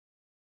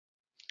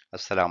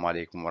Assalamu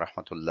alaikum wa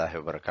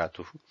rahmatullahi wa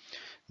barakatuh.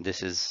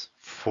 This is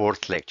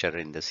fourth lecture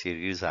in the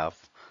series of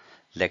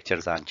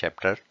lectures on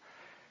chapter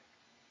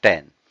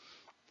 10.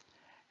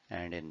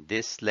 And in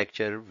this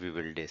lecture, we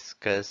will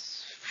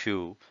discuss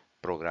few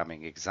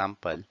programming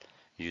example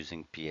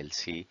using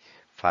PLC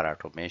for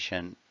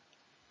automation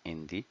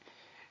in the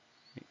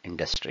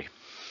industry.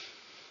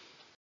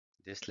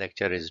 This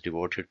lecture is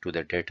devoted to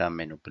the data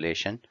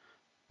manipulation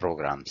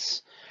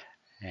programs.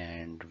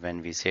 And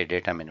when we say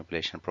data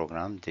manipulation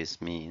program,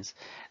 this means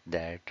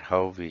that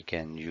how we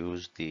can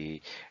use the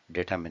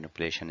data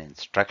manipulation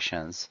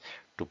instructions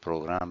to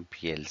program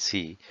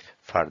PLC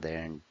for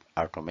the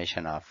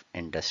automation of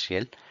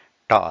industrial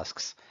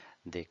tasks.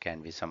 They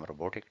can be some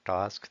robotic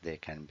tasks, they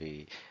can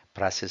be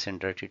process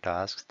industry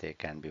tasks, they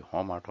can be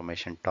home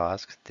automation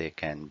tasks, they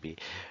can be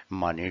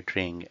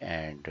monitoring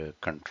and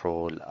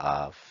control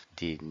of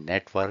the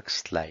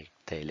networks like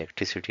the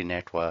electricity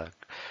network,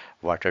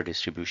 water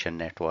distribution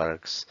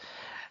networks,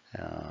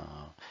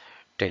 uh,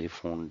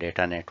 telephone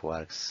data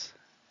networks,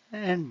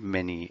 and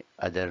many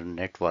other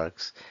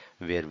networks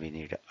where we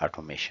need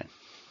automation.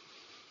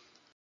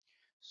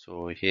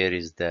 So here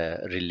is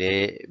the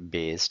relay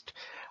based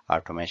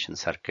automation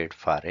circuit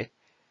for a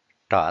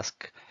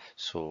task.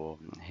 So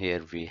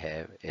here we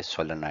have a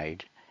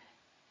solenoid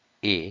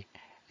A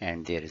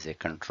and there is a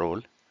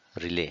control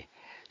relay.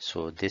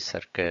 So this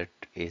circuit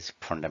is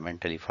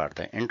fundamentally for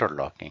the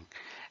interlocking.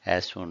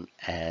 As soon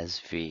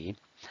as we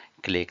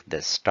click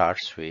the start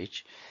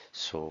switch,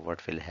 so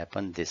what will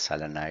happen, this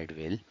solenoid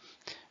will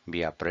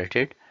be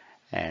operated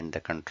and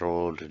the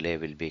control relay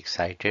will be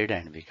excited,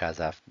 and because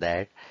of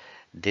that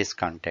this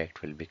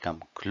contact will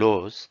become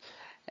close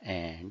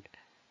and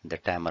the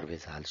timer will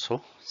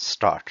also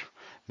start.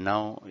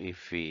 Now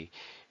if we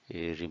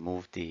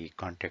remove the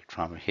contact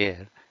from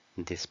here,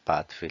 this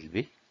path will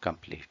be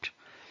complete.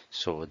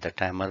 So the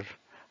timer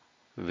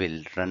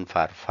will run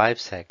for 5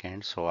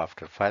 seconds. So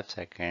after 5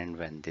 seconds,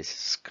 when this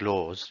is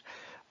closed,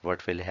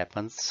 what will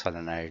happen,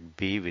 solenoid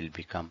B will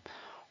become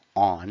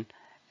on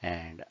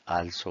and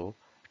also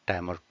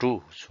timer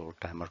 2. So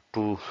timer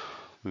 2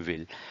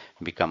 will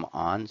become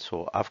on.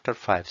 So after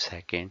 5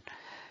 seconds,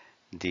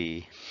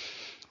 the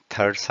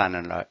third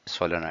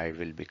solenoid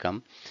will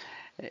become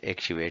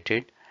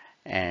activated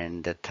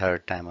and the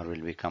third timer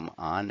will become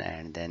on,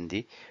 and then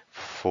the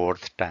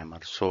fourth timer.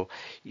 So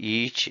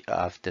each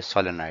of the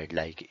solenoid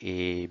like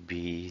A,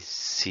 B,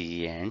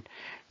 C and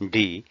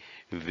D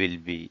will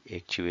be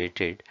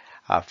activated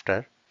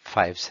after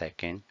 5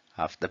 seconds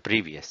of the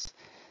previous.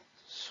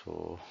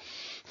 So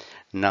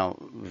now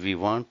we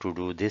want to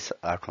do this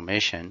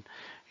automation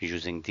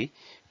using the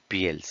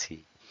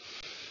PLC.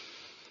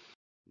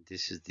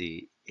 This is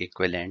the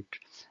equivalent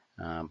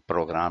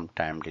program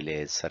time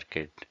delay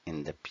circuit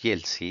in the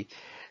PLC.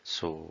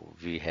 So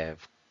we have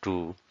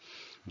two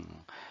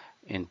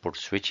input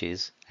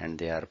switches and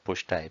they are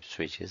push type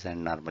switches,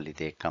 and normally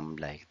they come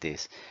like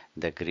this.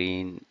 The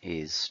green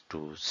is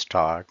to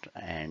start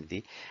and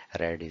the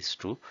red is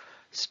to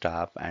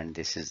stop, and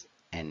this is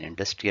an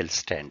industrial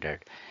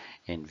standard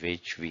in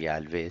which we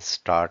always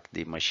start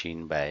the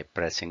machine by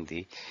pressing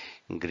the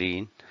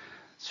green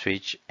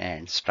switch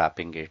and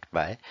stopping it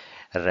by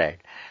red.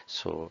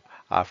 So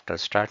after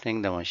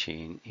starting the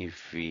machine,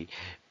 if we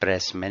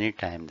press many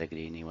times the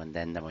green, even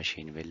then the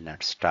machine will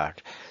not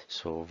start.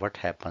 So what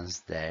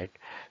happens that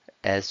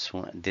as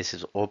soon this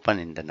is open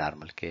in the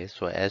normal case,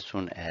 so as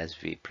soon as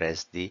we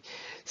press the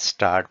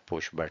start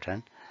push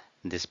button,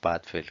 this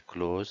path will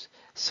close,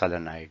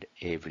 solenoid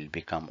A will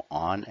become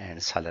on,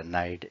 and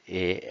solenoid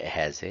A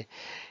has a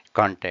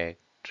contact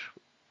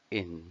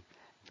in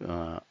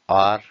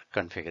or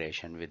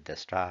configuration with the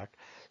start.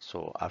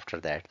 So after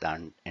that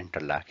the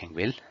interlocking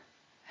will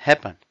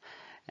happen.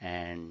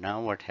 And now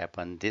what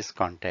happened, this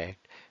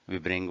contact we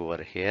bring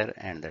over here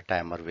and the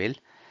timer will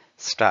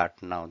start.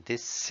 Now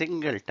this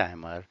single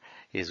timer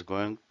is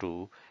going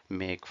to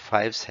make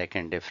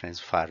 5-second difference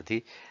for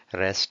the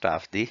rest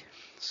of the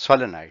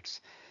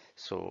solenoids.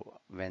 So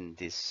when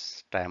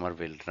this timer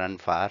will run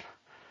for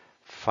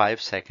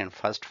 5 second,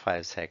 first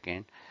 5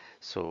 second,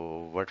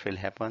 so what will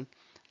happen,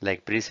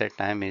 like preset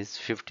time is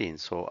 15,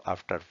 so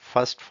after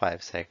first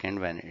 5 second,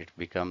 when it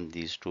become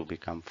these two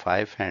become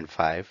 5 and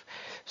 5,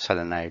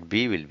 solenoid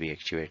B will be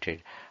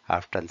activated.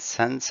 After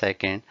 10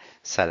 second,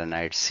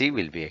 solenoid C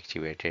will be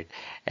activated,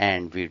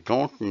 and we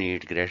don't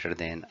need greater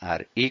than or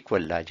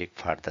equal logic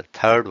for the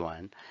third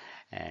one.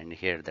 And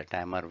here the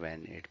timer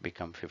when it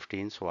become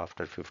 15, so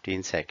after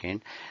 15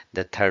 second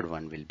the third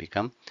one will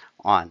become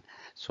on.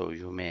 So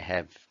you may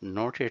have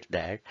noted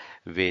that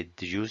with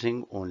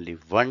using only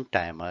one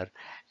timer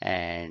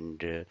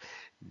and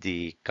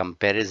the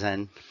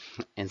comparison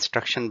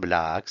instruction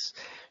blocks,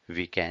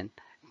 we can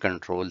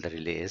control the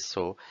relays.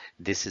 So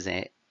this is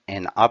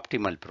an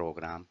optimal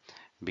program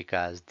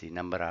because the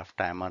number of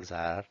timers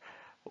are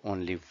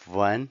only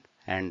one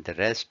and the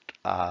rest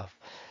of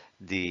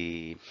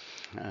the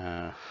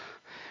uh,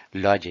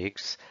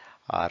 logics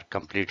are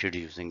completed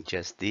using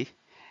just the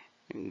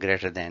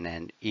greater than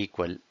and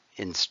equal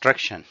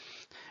instruction,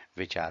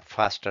 which are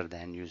faster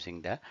than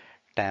using the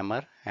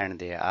timer, and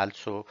they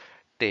also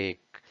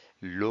take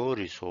low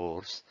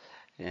resource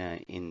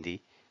in the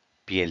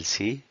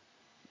PLC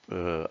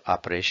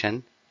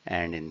operation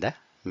and in the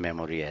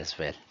memory as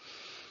well.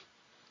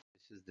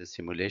 This is the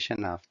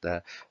simulation of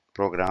the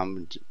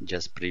program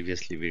just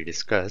previously we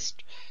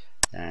discussed,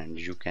 and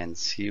you can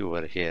see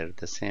over here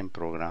the same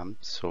program.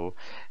 So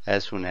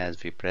as soon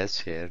as we press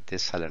here,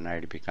 this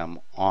solenoid become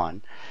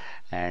on,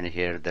 and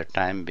here the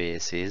time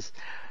base is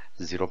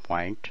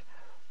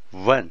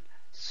 0.1.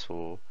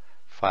 So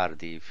for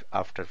the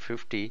after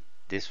 50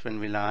 this one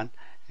will on,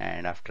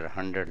 and after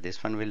 100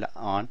 this one will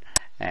on,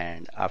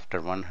 and after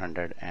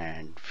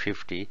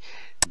 150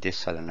 this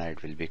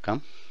solenoid will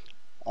become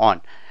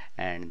on,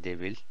 and they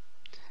will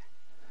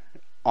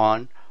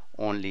on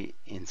only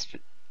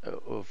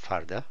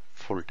for the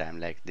full time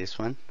like this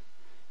one.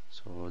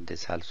 So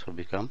this also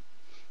become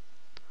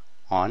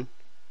on.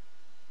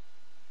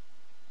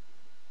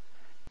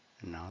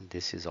 Now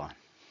this is on.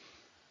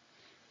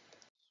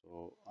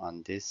 So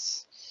on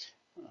this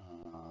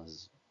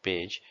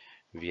page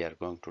we are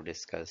going to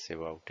discuss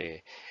about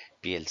a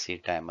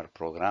PLC timer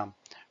program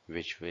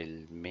which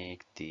will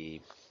make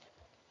the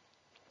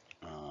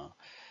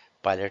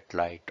pilot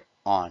light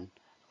on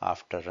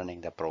after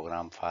running the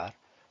program for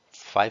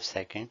 5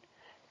 seconds,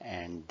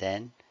 and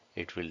then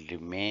it will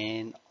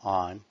remain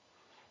on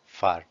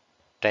for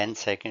 10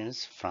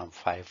 seconds from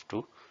 5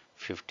 to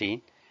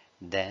 15.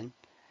 Then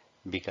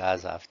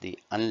because of the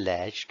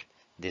unlatched,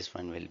 this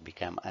one will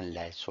become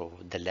unlatched, so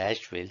the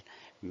latch will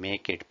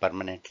make it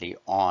permanently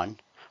on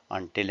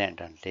until and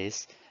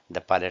unless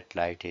the pilot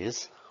light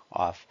is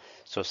off.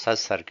 So such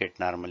circuit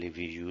normally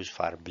we use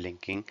for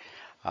blinking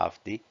of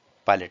the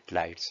pilot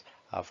lights.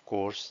 Of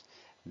course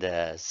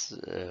the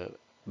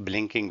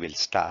blinking will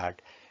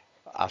start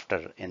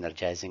after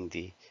energizing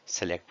the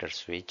selector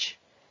switch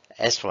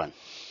S1.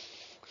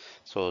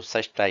 So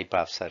such type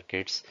of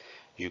circuits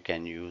you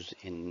can use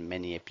in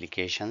many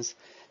applications,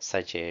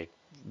 such as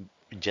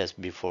just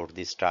before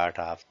the start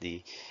of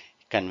the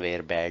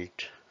conveyor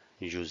belt,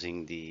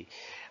 using the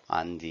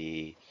on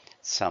the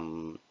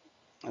some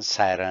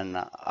siren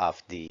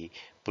of the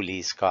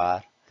police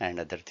car and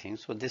other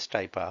things. So this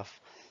type of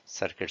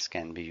circuits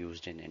can be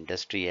used in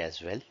industry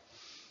as well.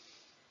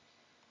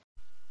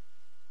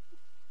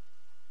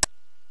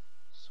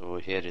 So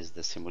here is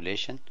the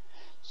simulation.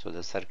 So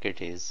the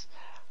circuit is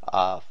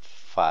off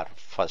for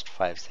first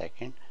 5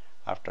 seconds.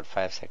 After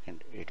 5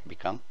 seconds it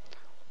become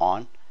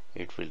on.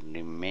 It will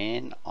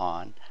remain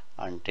on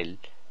until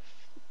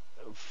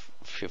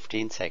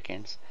 15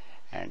 seconds,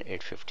 and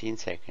at 15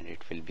 seconds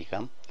it will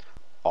become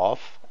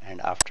off,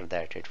 and after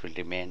that it will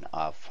remain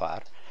off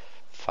for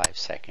 5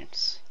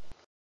 seconds.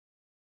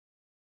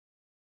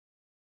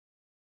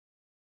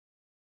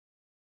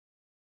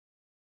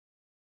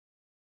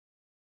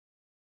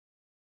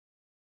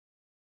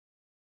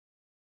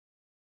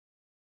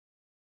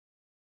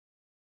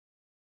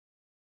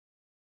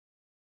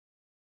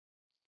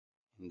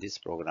 In this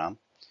program,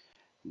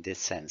 this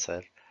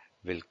sensor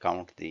will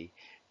count the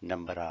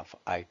number of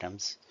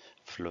items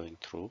flowing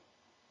through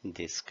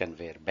this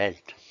conveyor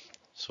belt.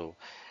 So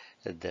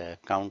the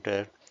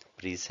counter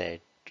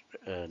preset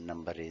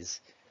number is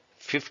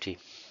 50.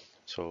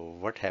 So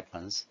what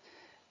happens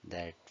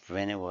that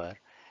whenever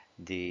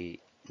the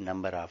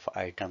number of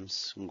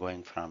items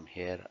going from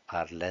here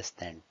are less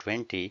than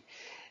 20,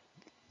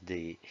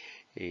 the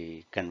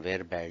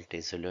conveyor belt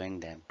is allowing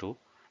them to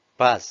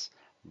pass.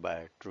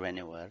 But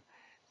whenever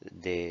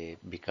they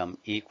become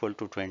equal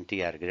to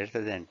 20 or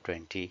greater than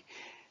 20,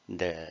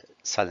 the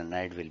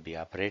solenoid will be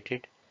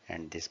operated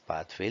and this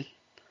path will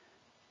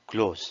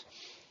close.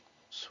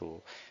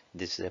 So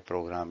this is a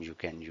program you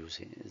can use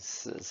in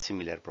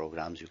similar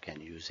programs you can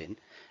use in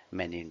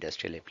many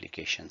industrial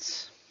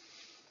applications.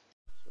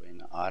 So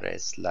in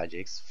RS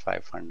Logix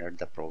 500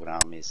 the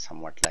program is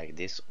somewhat like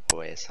this.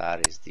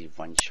 OSR is the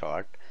one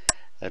shot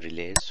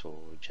relay.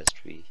 So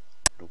just we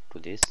look to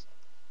this.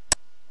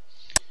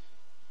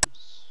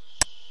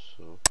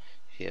 So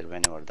here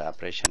whenever the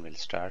operation will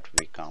start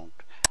we count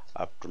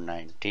up to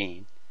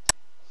 19.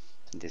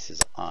 This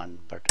is on,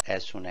 but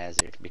as soon as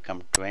it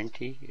become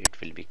 20 it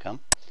will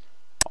become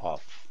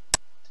off.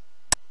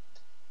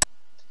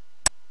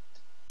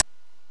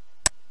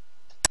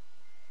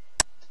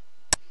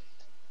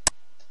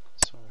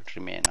 So it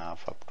remain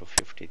off up to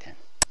 50 then.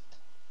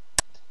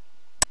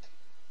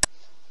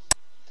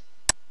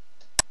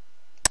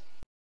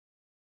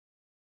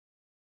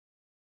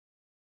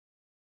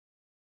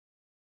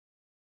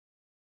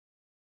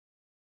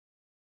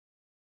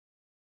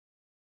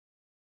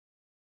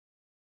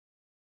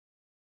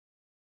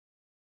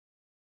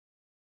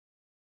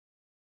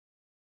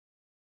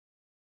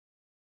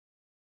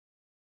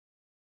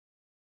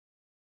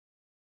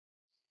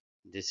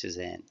 This is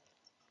an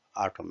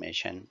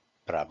automation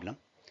problem.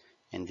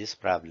 In this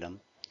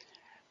problem,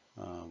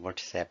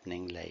 what is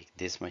happening, like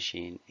this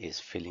machine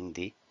is filling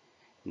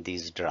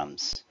these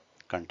drums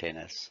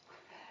containers,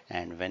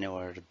 and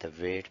whenever the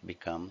weight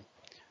become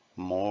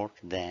more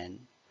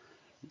than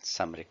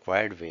some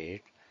required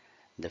weight,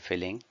 the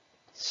filling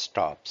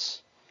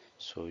stops.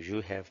 So you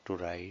have to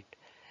write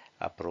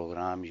a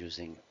program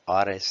using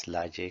RS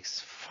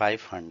Logix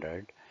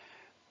 500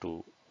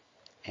 to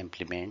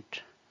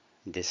implement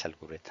this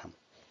algorithm.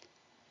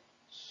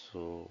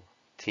 So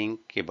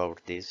think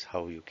about this,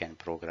 how you can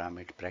program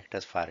it,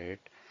 practice for it.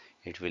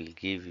 It will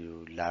give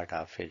you lot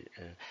of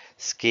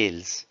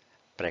skills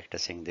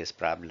practicing this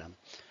problem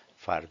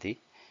for the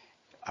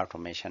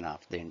automation of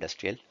the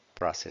industrial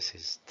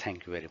processes.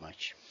 Thank you very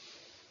much.